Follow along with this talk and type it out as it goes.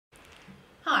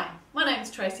Hi, my name is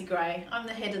Tracey Gray. I'm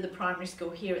the head of the primary school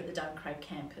here at the Duncraig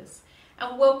campus,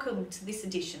 and welcome to this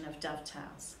edition of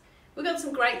Dovetales. We've got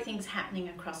some great things happening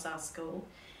across our school,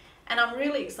 and I'm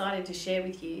really excited to share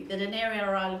with you that an area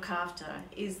I look after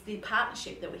is the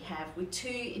partnership that we have with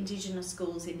two Indigenous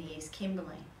schools in the East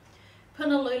Kimberley.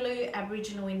 Punalulu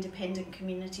Aboriginal Independent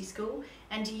Community School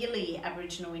and Yili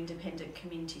Aboriginal Independent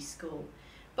Community School.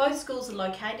 Both schools are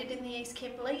located in the East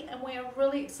Kimberley, and we are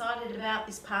really excited about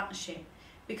this partnership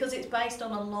because it's based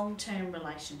on a long-term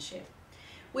relationship.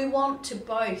 We want to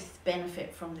both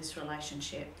benefit from this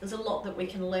relationship. There's a lot that we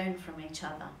can learn from each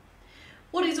other.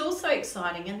 What is also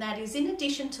exciting, and that is in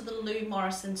addition to the Lou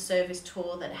Morrison service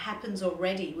tour that happens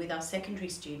already with our secondary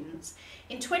students,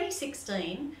 in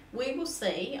 2016 we will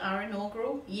see our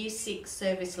inaugural Year 6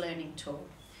 service learning tour.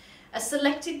 A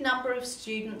selected number of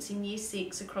students in Year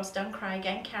 6 across Duncraig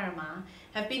and Carramar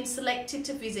have been selected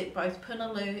to visit both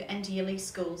Punalulu and Yili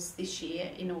schools this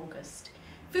year in August.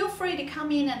 Feel free to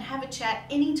come in and have a chat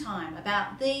anytime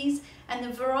about these and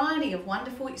the variety of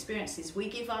wonderful experiences we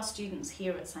give our students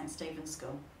here at St Stephen's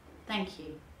School. Thank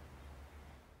you.